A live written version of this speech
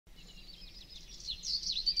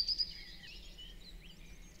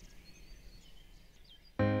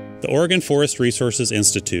The Oregon Forest Resources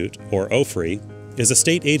Institute, or OFRI, is a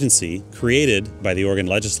state agency created by the Oregon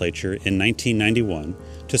legislature in 1991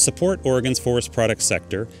 to support Oregon's forest products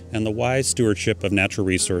sector and the wise stewardship of natural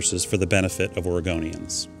resources for the benefit of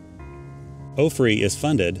Oregonians. OFRI is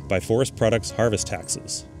funded by forest products harvest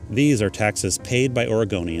taxes. These are taxes paid by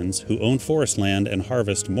Oregonians who own forest land and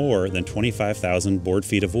harvest more than 25,000 board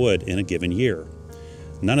feet of wood in a given year.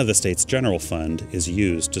 None of the state's general fund is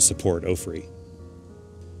used to support OFRI.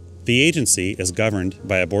 The agency is governed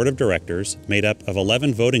by a board of directors made up of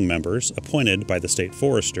 11 voting members appointed by the state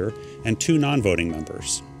forester and 2 non-voting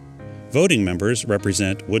members. Voting members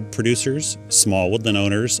represent wood producers, small woodland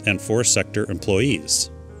owners, and forest sector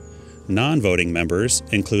employees. Non-voting members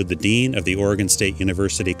include the Dean of the Oregon State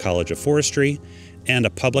University College of Forestry and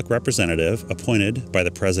a public representative appointed by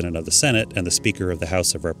the President of the Senate and the Speaker of the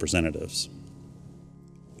House of Representatives.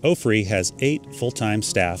 OFRI has 8 full-time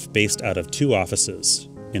staff based out of 2 offices,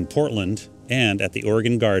 in Portland and at the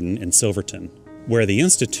Oregon Garden in Silverton, where the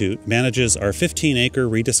Institute manages our 15-acre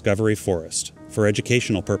rediscovery forest for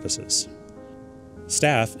educational purposes.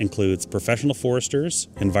 Staff includes professional foresters,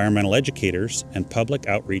 environmental educators, and public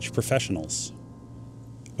outreach professionals.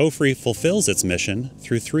 OFRI fulfills its mission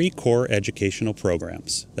through 3 core educational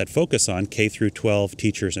programs that focus on K-12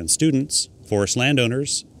 teachers and students, forest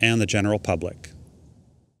landowners, and the general public.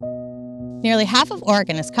 Nearly half of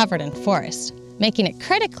Oregon is covered in forest, making it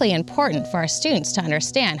critically important for our students to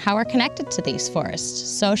understand how we're connected to these forests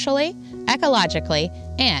socially, ecologically,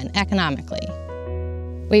 and economically.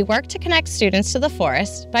 We work to connect students to the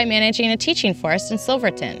forest by managing a teaching forest in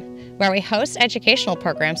Silverton, where we host educational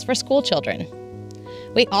programs for school children.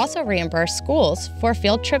 We also reimburse schools for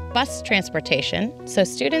field trip bus transportation so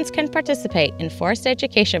students can participate in forest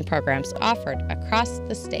education programs offered across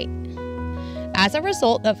the state. As a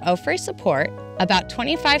result of OFRI support, about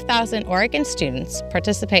 25,000 Oregon students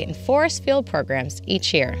participate in forest field programs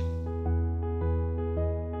each year.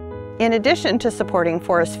 In addition to supporting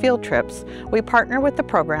forest field trips, we partner with the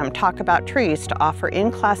program Talk About Trees to offer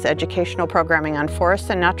in-class educational programming on forests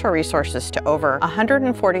and natural resources to over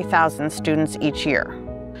 140,000 students each year.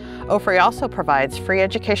 OFRI also provides free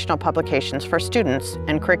educational publications for students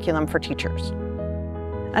and curriculum for teachers.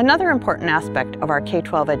 Another important aspect of our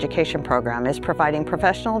K-12 education program is providing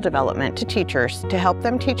professional development to teachers to help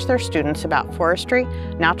them teach their students about forestry,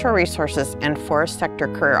 natural resources, and forest sector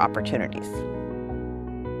career opportunities.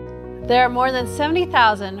 There are more than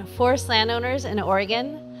 70,000 forest landowners in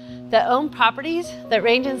Oregon that own properties that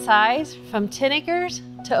range in size from 10 acres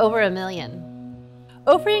to over 1 million.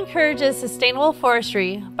 OFRI encourages sustainable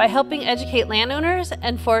forestry by helping educate landowners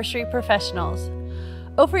and forestry professionals.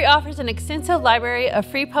 OFRI offers an extensive library of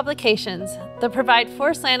free publications that provide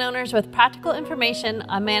forest landowners with practical information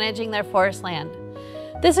on managing their forest land.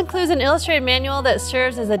 This includes an illustrated manual that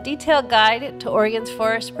serves as a detailed guide to Oregon's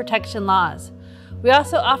forest protection laws. We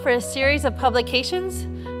also offer a series of publications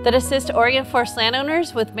that assist Oregon forest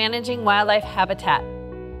landowners with managing wildlife habitat.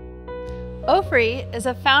 OFRI is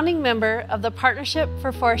a founding member of the Partnership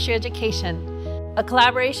for Forestry Education, a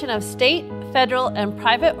collaboration of state, federal, and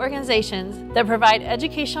private organizations that provide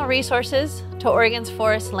educational resources to Oregon's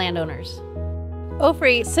forest landowners.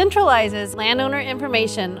 OFRI centralizes landowner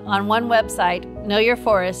information on one website,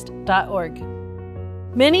 knowyourforest.org.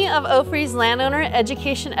 Many of OFRI's landowner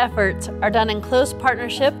education efforts are done in close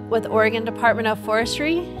partnership with Oregon Department of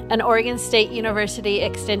Forestry and Oregon State University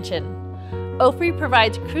Extension. OFRI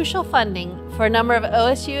provides crucial funding for a number of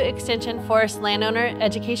OSU Extension forest landowner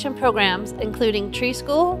education programs, including Tree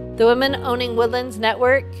School, the Women Owning Woodlands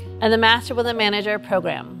Network, and the Master Woodland Manager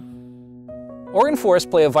program. Oregon forests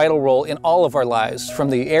play a vital role in all of our lives,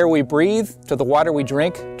 from the air we breathe, to the water we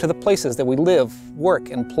drink, to the places that we live,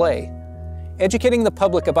 work, and play. Educating the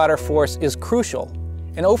public about our forests is crucial,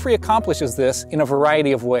 and OFRI accomplishes this in a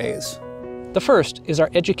variety of ways. The first is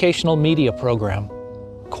our educational media program.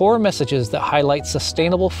 Core messages that highlight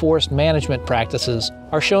sustainable forest management practices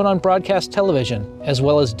are shown on broadcast television as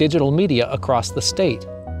well as digital media across the state.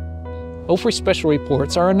 OFRI Special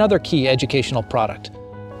Reports are another key educational product.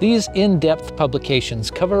 These in-depth publications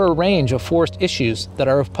cover a range of forest issues that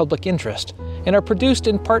are of public interest and are produced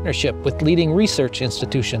in partnership with leading research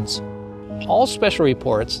institutions. All special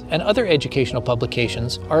reports and other educational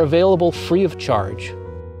publications are available free of charge.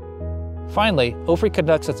 Finally, OFRI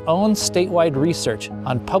conducts its own statewide research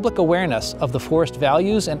on public awareness of the forest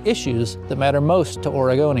values and issues that matter most to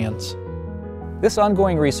Oregonians. This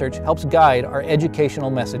ongoing research helps guide our educational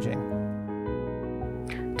messaging.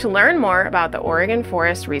 To learn more about the Oregon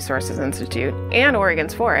Forest Resources Institute and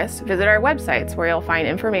Oregon's forests, visit our websites where you'll find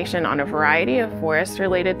information on a variety of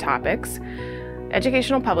forest-related topics,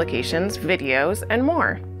 educational publications, videos, and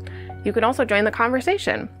more. You can also join the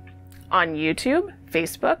conversation on YouTube,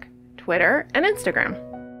 Facebook, Twitter, and Instagram.